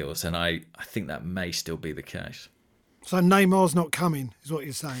loan deals, and I think that may still be the case. So Neymar's not coming, is what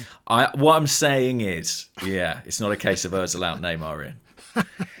you're saying? What I'm saying is, it's not a case of Ozil out, Neymar in.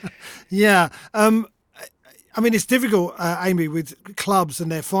 Yeah. It's difficult, Amy, with clubs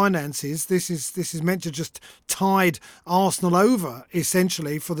and their finances. This is meant to just tide Arsenal over,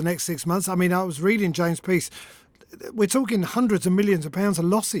 essentially, for the next 6 months. I was reading James' piece. We're talking hundreds of millions of pounds of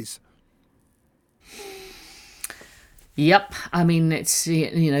losses. Yep. It's,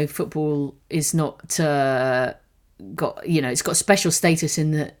 football is not it's got special status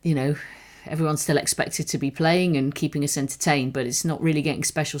in that, everyone's still expected to be playing and keeping us entertained, but it's not really getting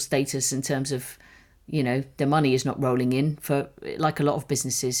special status in terms of, the money is not rolling in. For like a lot of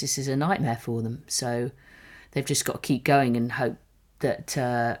businesses, this is a nightmare for them. So they've just got to keep going and hope that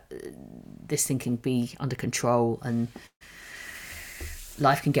this thing can be under control and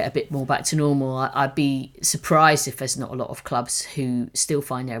life can get a bit more back to normal. I'd be surprised if there's not a lot of clubs who still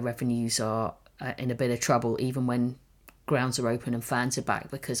find their revenues are in a bit of trouble, even when grounds are open and fans are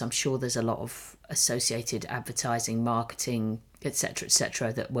back, because I'm sure there's a lot of associated advertising, marketing,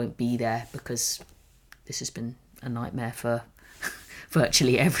 etc., that won't be there because this has been a nightmare for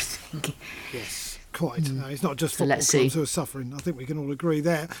virtually everything. Yes. Quite. It's not just So football clubs who are suffering. I think we can all agree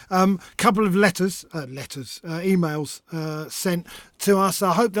there. Couple of emails sent to us.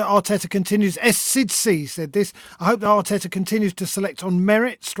 I hope that Arteta continues. Sid C said this. I hope that Arteta continues to select on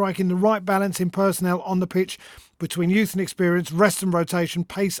merit, striking the right balance in personnel on the pitch between youth and experience, rest and rotation,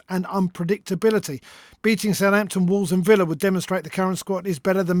 pace and unpredictability. Beating Southampton, Wolves and Villa would demonstrate the current squad is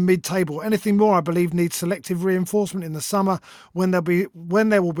better than mid-table. Anything more, I believe, needs selective reinforcement in the summer when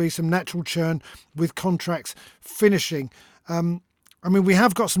there will be some natural churn with contracts finishing. We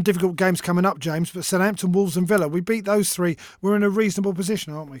have got some difficult games coming up, James, but Southampton, Wolves and Villa, we beat those three. We're in a reasonable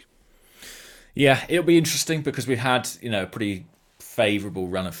position, aren't we? Yeah, it'll be interesting because we've had, a pretty favourable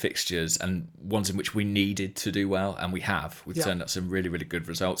run of fixtures and ones in which we needed to do well, and we have. We've turned up some really, really good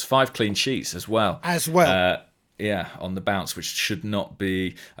results. 5 clean sheets as well. On the bounce, which should not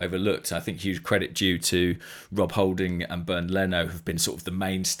be overlooked. I think huge credit due to Rob Holding and Bernd Leno, who've been sort of the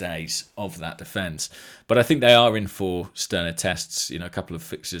mainstays of that defence. But I think they are in for sterner tests. A couple of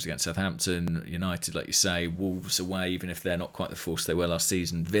fixtures against Southampton, United, like you say, Wolves away, even if they're not quite the force they were last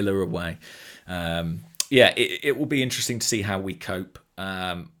season, Villa away. It will be interesting to see how we cope.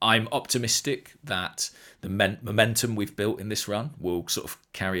 I'm optimistic that the momentum we've built in this run will sort of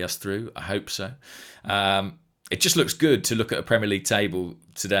carry us through. I hope so. It just looks good to look at a Premier League table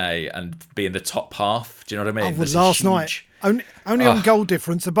today and be in the top half. Do you know what I mean? Last night, only on goal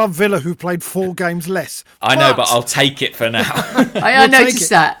difference, above Villa, who played 4 games less. I know, but I'll take it for now. I noticed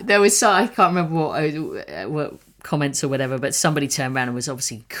that. There was I can't remember what comments or whatever, but somebody turned around and was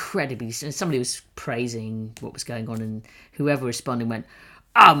obviously incredibly, somebody was praising what was going on, and whoever responded went,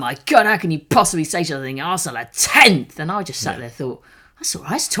 "Oh my God, how can you possibly say something? Arsenal are 10th." And I just sat there and thought, that's all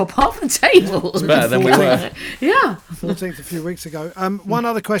right, it's top half of the table. It's better than we were. Yeah. 14th a few weeks ago. One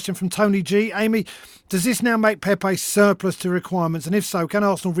other question from Tony G. Amy, does this now make Pepe surplus to requirements? And if so, can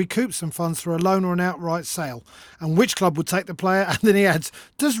Arsenal recoup some funds through a loan or an outright sale? And which club would take the player? And then he adds,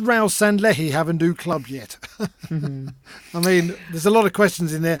 does Raul Sanllehi have a new club yet? There's a lot of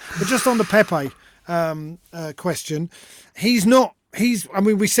questions in there. But just on the Pepe question, he's not.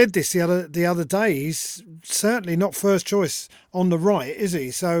 We said this the other day. He's certainly not first choice on the right, is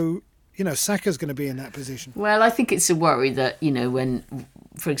he? So, Saka's going to be in that position. Well, I think it's a worry that, when,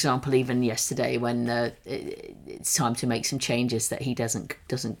 for example, even yesterday when it's time to make some changes, that he doesn't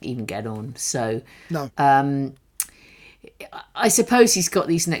even get on. So, no. I suppose he's got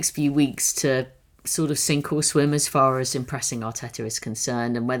these next few weeks to sort of sink or swim as far as impressing Arteta is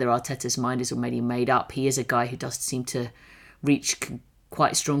concerned, and whether Arteta's mind is already made up. He is a guy who does seem to reach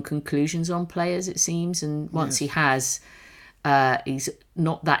quite strong conclusions on players, it seems, and once he has, he's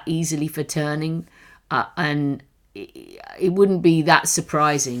not that easily for turning, and it wouldn't be that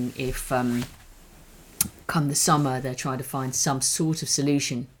surprising if come the summer they're trying to find some sort of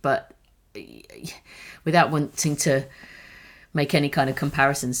solution, but without wanting to make any kind of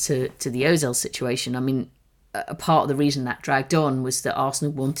comparisons to the Ozil situation. A part of the reason that dragged on was that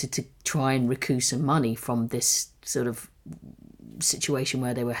Arsenal wanted to try and recoup some money from this sort of situation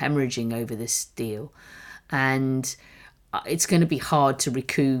where they were hemorrhaging over this deal, and it's going to be hard to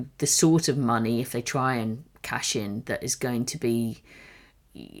recoup the sort of money if they try and cash in that is going to be,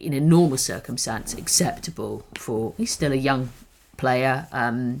 in a normal circumstance, acceptable for. He's still a young player.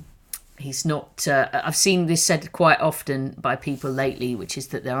 He's not. I've seen this said quite often by people lately, which is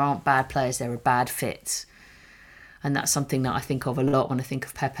that there aren't bad players, there are bad fits, and that's something that I think of a lot when I think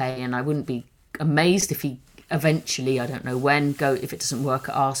of Pepe. And I wouldn't be amazed if he eventually, I don't know when, if it doesn't work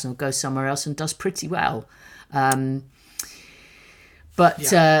at Arsenal, goes somewhere else and does pretty well.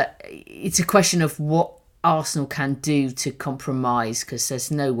 It's a question of what Arsenal can do to compromise, because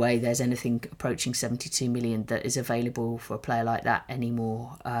there's no way there's anything approaching 72 million that is available for a player like that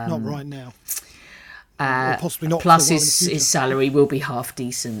anymore. Not right now. Or possibly not. Plus his salary will be half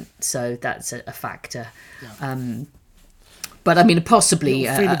decent, so that's a factor. Yeah. But I mean, possibly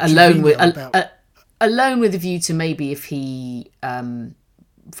a loan with a view to maybe if he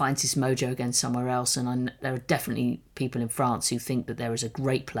finds his mojo again somewhere else. And there are definitely people in France who think that there is a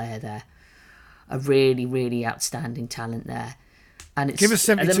great player there, a really, really outstanding talent there. And it's, give us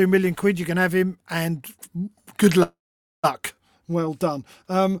 72 million quid, you can have him, and good luck. Well done.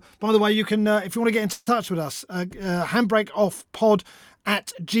 By the way, you can, if you want to get in touch with us,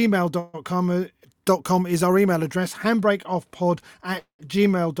 handbrakeoffpod@gmail.com is our email address,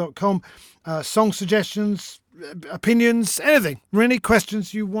 handbrakeoffpod@gmail.com. Song suggestions, opinions, anything, really,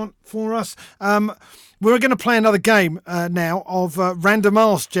 questions you want for us. We're going to play another game now of Random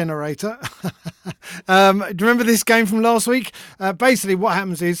Ask Generator. Do you remember this game from last week? Basically, what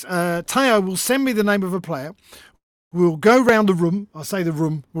happens is Teo will send me the name of a player. We'll go round the room. I say the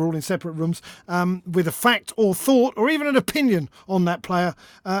room, we're all in separate rooms, with a fact or thought or even an opinion on that player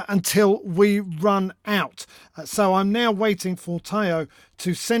until we run out. So I'm now waiting for Teo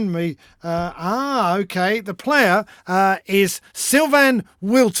to send me. Okay. The player is Sylvain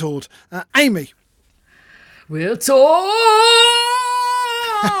Wiltord. Amy. Wiltord!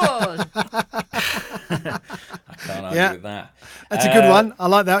 I can't argue with that. That's a good one. I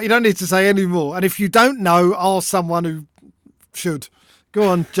like that. You don't need to say any more. And if you don't know, ask someone who should. Go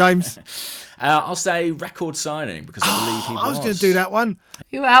on, James. I'll say record signing, because I believe he was. I was going to do that one.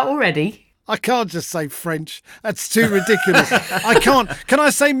 You're out already? I can't just say French. That's too ridiculous. I can't. Can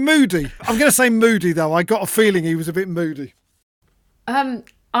I say moody? I'm going to say moody, though. I got a feeling he was a bit moody. I'm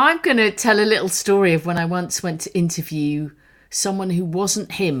going to tell a little story of when I once went to interview someone who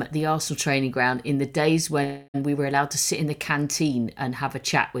wasn't him at the Arsenal training ground in the days when we were allowed to sit in the canteen and have a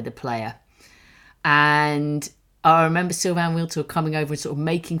chat with a player. And I remember Sylvain Wiltord coming over and sort of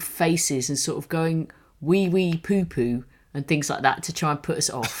making faces and sort of going wee wee poo poo and things like that to try and put us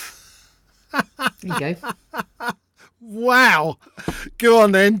off. There you go. Wow. Go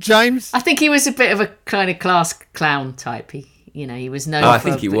on then, James. I think he was a bit of a kind of class clown type. He was known I for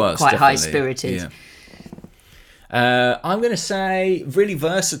think he was, quite definitely. high-spirited. Yeah. I'm going to say really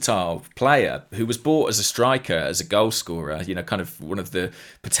versatile player who was bought as a striker, as a goal scorer, kind of one of the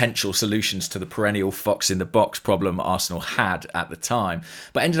potential solutions to the perennial fox in the box problem Arsenal had at the time,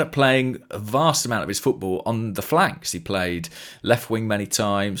 but ended up playing a vast amount of his football on the flanks. He played left wing many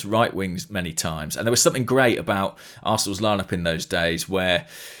times, right wings many times. And there was something great about Arsenal's lineup in those days where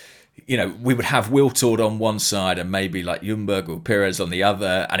we would have Wiltord on one side and maybe like Ljungberg or Pires on the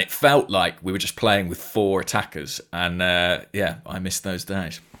other, and it felt like we were just playing with four attackers. And I miss those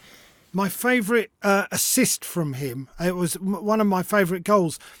days. My favourite assist from him, it was one of my favourite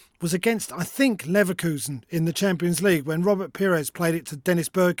goals, was against, I think, Leverkusen in the Champions League when Robert Pires played it to Dennis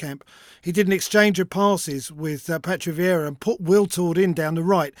Bergkamp. He did an exchange of passes with Patrick Vieira and put Wiltord in down the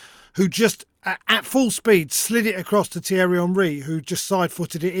right, who just at full speed slid it across to Thierry Henry, who just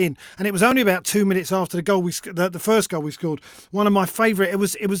side-footed it in. And it was only about 2 minutes after the first goal we scored. One of my favourite.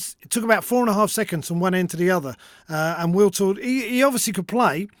 It took about 4.5 seconds from one end to the other. And Wiltord, he obviously could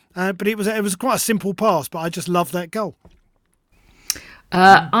play, but it was quite a simple pass. But I just loved that goal.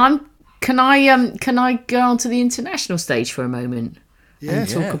 Can I go onto the international stage for a moment? Yeah. And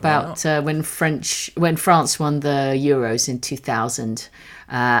talk about when France won the Euros in 2000,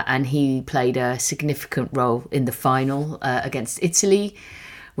 and he played a significant role in the final against Italy,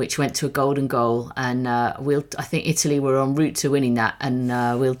 which went to a golden goal. And I think Italy were en route to winning that, and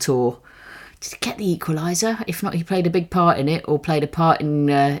Wiltord did get the equaliser. If not, he played a big part in it, or played a part in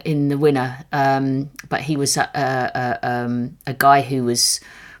the winner. But he was a guy who was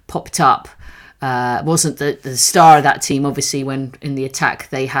popped up. Wasn't the star of that team, obviously, when in the attack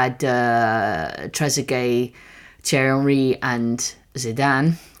they had Trezeguet, Thierry Henry and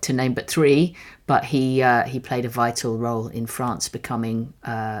Zidane. to name but three, but he played a vital role in France becoming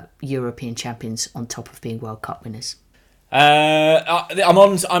European champions on top of being World Cup winners. I'm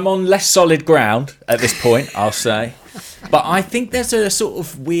on less solid ground at this point, I'll say. But I think there's a sort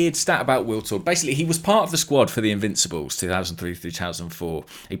of weird stat about Wiltord. Basically, he was part of the squad for the Invincibles 2003-2004.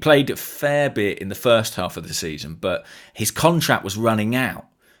 He played a fair bit in the first half of the season, but his contract was running out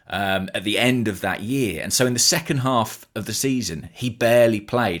at the end of that year. And so in the second half of the season, he barely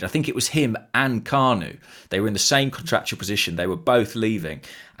played. I think it was him and Carnu. They were in the same contractual position. They were both leaving.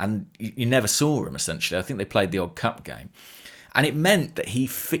 And you never saw him, essentially. I think they played the odd cup game. And it meant that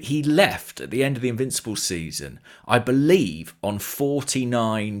he left at the end of the Invincibles season, I believe, on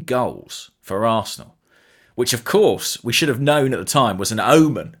 49 goals for Arsenal, which, of course, we should have known at the time was an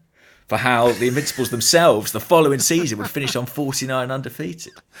omen for how the Invincibles themselves, the following season, would finish on 49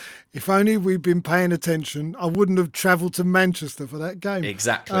 undefeated. If only we'd been paying attention, I wouldn't have travelled to Manchester for that game.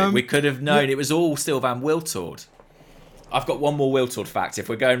 Exactly. We could have known it was all still Van Wiltord. I've got one more Wiltord fact if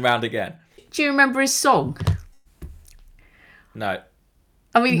we're going round again. Do you remember his song? No.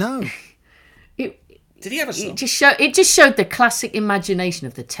 I mean, No. Did he have a song? It just showed the classic imagination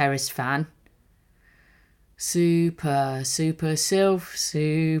of the terrace fan. Super Sylph.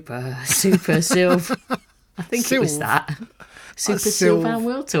 I think it was that. Super Sylph Van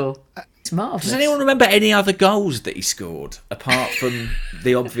Wiltord. It's marvellous. Does anyone remember any other goals that he scored apart from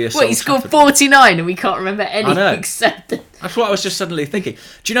the obvious? Well, he scored 49 and we can't remember any except that. That's what I was just suddenly thinking.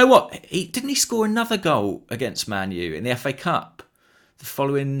 Do you know what? Didn't he score another goal against Man U in the FA Cup the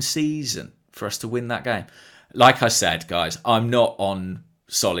following season for us to win that game? Like I said, guys, I'm not on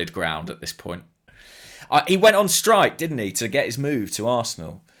solid ground at this point. He went on strike, didn't he, to get his move to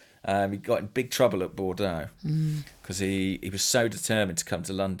Arsenal. He got in big trouble at Bordeaux because he was so determined to come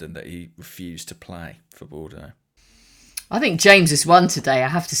to London that he refused to play for Bordeaux. I think James has won today, I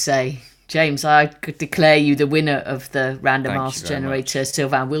have to say. James, I could declare you the winner of the Random Ask Generator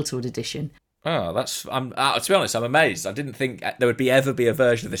Sylvain Wiltord edition. Oh, that's. To be honest, I'm amazed. I didn't think there would ever be a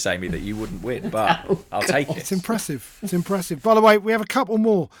version of this, Amy, that you wouldn't win, but I'll take it. It's impressive. It's impressive. By the way, we have a couple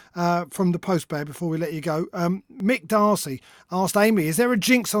more from the post bear before we let you go. Mick Darcy asked Amy, is there a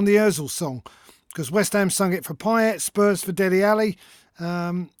jinx on the Ozil song? Because West Ham sung it for Payet, Spurs for Dele Alli.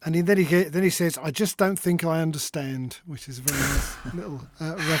 And then he says, I just don't think I understand, which is a very nice little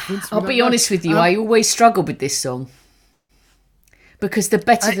reference. I'll be honest with you, I always struggle with this song. Because the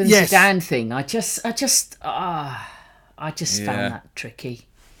better than Zidane thing, I just found that tricky.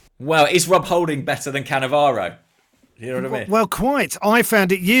 Well, is Rob Holding better than Cannavaro? You know what I mean? Well, quite. I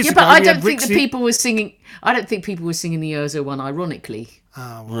found it years ago. Yeah, but I don't think people were singing the Ozil one ironically.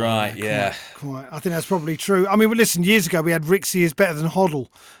 Oh, right, yeah. Quite. I think that's probably true. I mean, well, listen, years ago we had Rixie is better than Hoddle,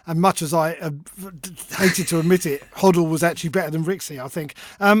 and much as I hated to admit it, Hoddle was actually better than Rixie, I think.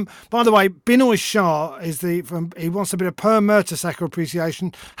 By the way, Binoy Shah he wants a bit of Per Mertesacker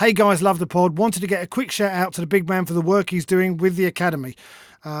appreciation. Hey guys, love the pod. Wanted to get a quick shout out to the big man for the work he's doing with the academy.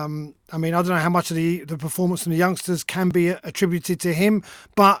 I mean, I don't know how much of the performance from the youngsters can be attributed to him,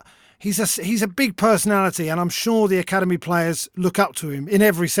 but he's a big personality, and I'm sure the academy players look up to him in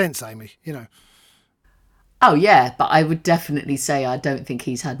every sense, Amy, you know. Oh, yeah, but I would definitely say I don't think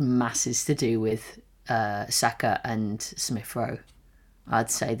he's had masses to do with Saka and Smith Rowe.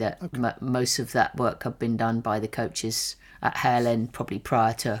 I'd say that most of that work have been done by the coaches at Hale End, probably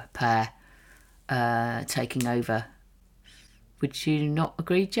prior to Per taking over. Would you not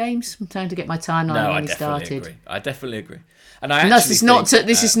agree, James? I'm trying to get my timeline when he started. I definitely agree. And this is not to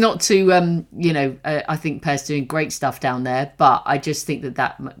I think Per's doing great stuff down there, but I just think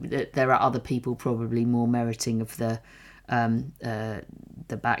that there are other people probably more meriting of the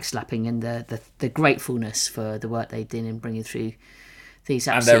backslapping and the gratefulness for the work they did in bringing through these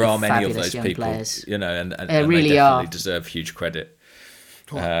absolutely fabulous young players. And there are many of those people, players. And really they definitely deserve huge credit.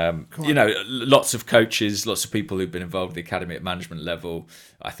 Lots of coaches, lots of people who've been involved with the academy at management level.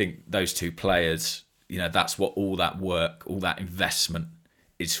 I think those two players, that's what all that work, all that investment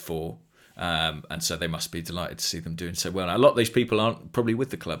is for. And so they must be delighted to see them doing so well. Now, a lot of these people aren't probably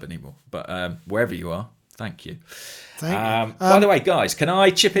with the club anymore, but wherever you are, thank you. By the way, guys, can I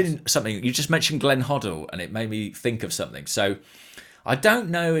chip in something? You just mentioned Glenn Hoddle, and it made me think of something. So I don't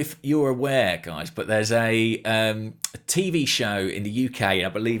know if you're aware, guys, but there's a TV show in the UK, and I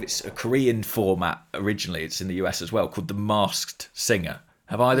believe it's a Korean format originally. It's in the US as well, called The Masked Singer.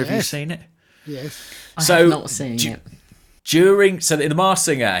 Have either of you seen it? Yes. I have not seen it. In The Masked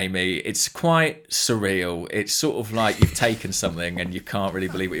Singer, Amy, it's quite surreal. It's sort of like you've taken something and you can't really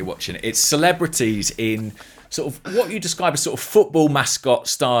believe what you're watching. It's celebrities in sort of what you describe as sort of football mascot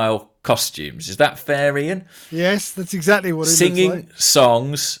style costumes. Is that fair, Ian? Yes, that's exactly what it Singing looks like.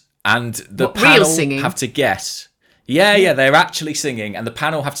 songs, and the What, real panel singing? have to guess. Yeah, they're actually singing, and the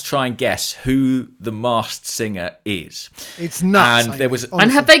panel have to try and guess who the masked singer is. It's nuts. And there was,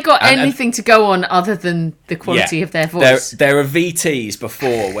 And have they got And- anything to go on other than the quality of their voice? There are VTs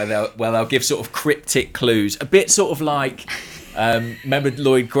before where they'll give sort of cryptic clues, a bit sort of like, remember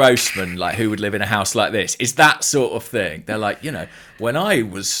Lloyd Grossman, like Who Would Live in a House Like This? It's that sort of thing. They're like, when I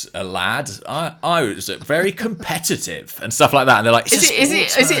was a lad, I was very competitive and stuff like that. And they're like, Is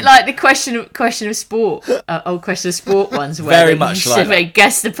it like the question of sport, old question of sport ones, where Very they much like they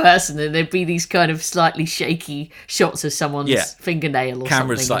guess the person and there'd be these kind of slightly shaky shots of someone's fingernail or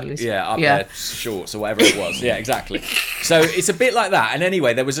cameras something. up their shorts or whatever it was. Yeah, exactly. So it's a bit like that. And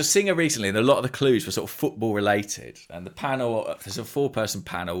anyway, there was a singer recently, and a lot of the clues were sort of football related. And the panel, there's a 4-person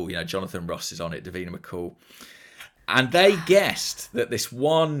panel. Jonathan Ross is on it, Davina McCall. And they guessed that this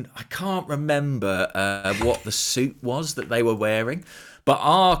one, I can't remember what the suit was that they were wearing, but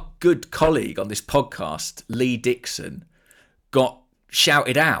our good colleague on this podcast, Lee Dixon, got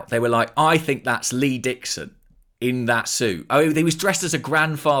shouted out. They were like, I think that's Lee Dixon in that suit. Oh, he was dressed as a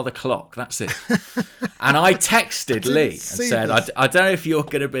grandfather clock. That's it. And I texted Lee and said, I don't know if you're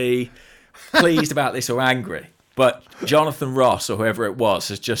going to be pleased about this or angry, but Jonathan Ross, or whoever it was,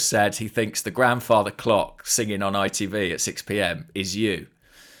 has just said he thinks the grandfather clock singing on ITV at 6 p.m. is you.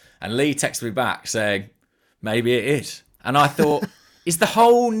 And Lee texted me back saying, maybe it is. And I thought, is the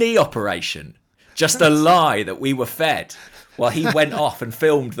whole knee operation just a lie that we were fed while he went off and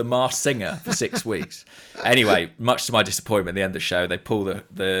filmed The Masked Singer for 6 weeks? Anyway, much to my disappointment, at the end of the show, they pull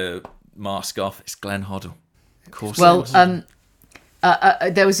the mask off. It's Glenn Hoddle. Of course. Well,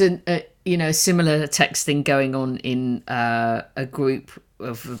 there was a similar texting going on in a group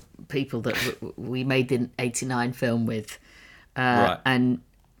of people that we made the 89 film with. Right. And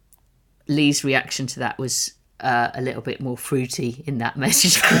Lee's reaction to that was a little bit more fruity in that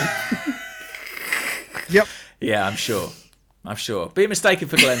message group. Yep. Yeah, I'm sure. Being mistaken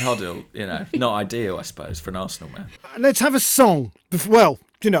for Glenn Hoddle, not ideal, I suppose, for an Arsenal man. Let's have a song. Well,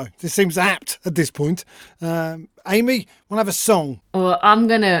 this seems apt at this point. Amy, we'll have a song. Well, I'm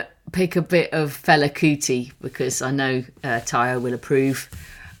going to pick a bit of Fela Kuti because I know Tayo will approve,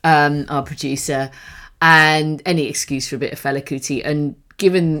 our producer, and any excuse for a bit of Fela Kuti. And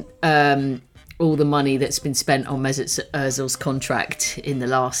given all the money that's been spent on Mesut Ozil's contract in the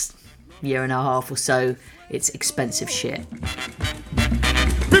last year and a half or so, it's expensive shit.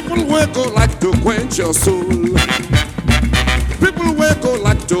 People will go like to quench your soul. People will go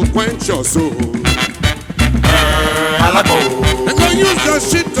like to quench your soul. And don't use your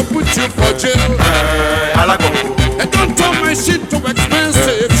shit to put you for jail. And don't turn my shit to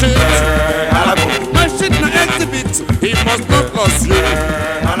expensive shit. My shit na exhibit, he must not lose you.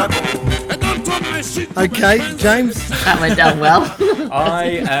 And don't turn my shit to Okay, James. That went down well.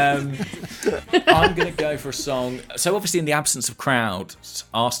 I'm going to go for a song. So obviously in the absence of crowds,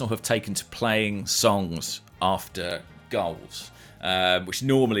 Arsenal have taken to playing songs after goals, which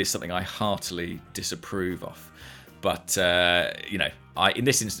normally is something I heartily disapprove of. But, in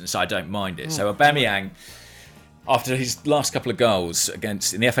this instance, I don't mind it. So Aubameyang, after his last couple of goals in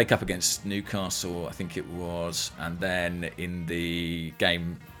the FA Cup against Newcastle, I think it was, and then in the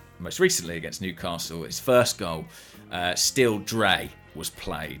game most recently against Newcastle, his first goal, Still Dre, was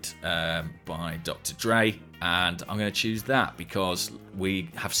played by Dr. Dre, and I'm going to choose that because we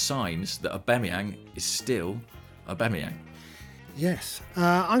have signs that Aubameyang is still Aubameyang. Yes.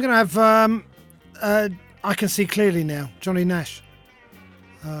 I'm going to have... I can see clearly now. Johnny Nash.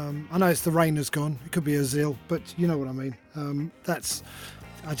 I know it's the rain has gone. It could be Ozil, but you know what I mean.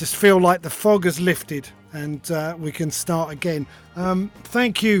 I just feel like the fog has lifted and we can start again.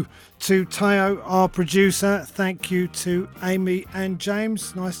 Thank you to Tayo, our producer. Thank you to Amy and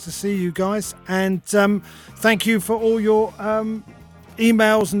James. Nice to see you guys. And thank you for all your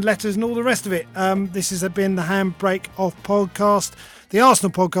emails and letters and all the rest of it. This has been the Handbrake Off podcast, the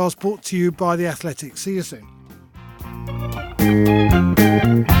Arsenal podcast brought to you by The Athletic. See you soon.